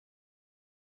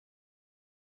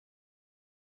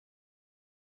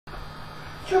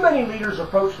Too many leaders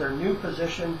approach their new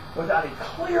position without a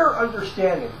clear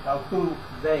understanding of who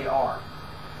they are.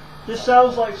 This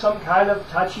sounds like some kind of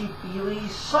touchy-feely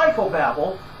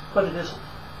psychobabble, but it isn't.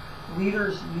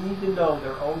 Leaders need to know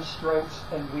their own strengths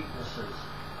and weaknesses,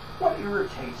 what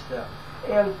irritates them,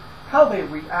 and how they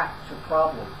react to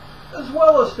problems, as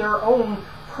well as their own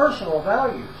personal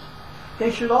values.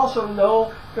 They should also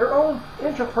know their own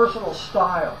interpersonal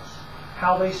styles,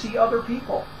 how they see other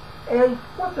people, and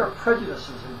what their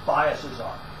prejudices and biases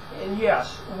are. And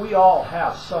yes, we all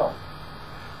have some.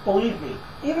 Believe me,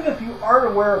 even if you aren't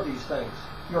aware of these things,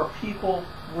 your people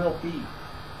will be.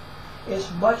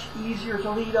 It's much easier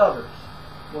to lead others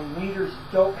when leaders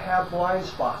don't have blind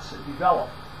spots that develop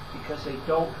because they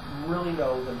don't really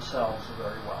know themselves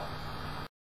very well.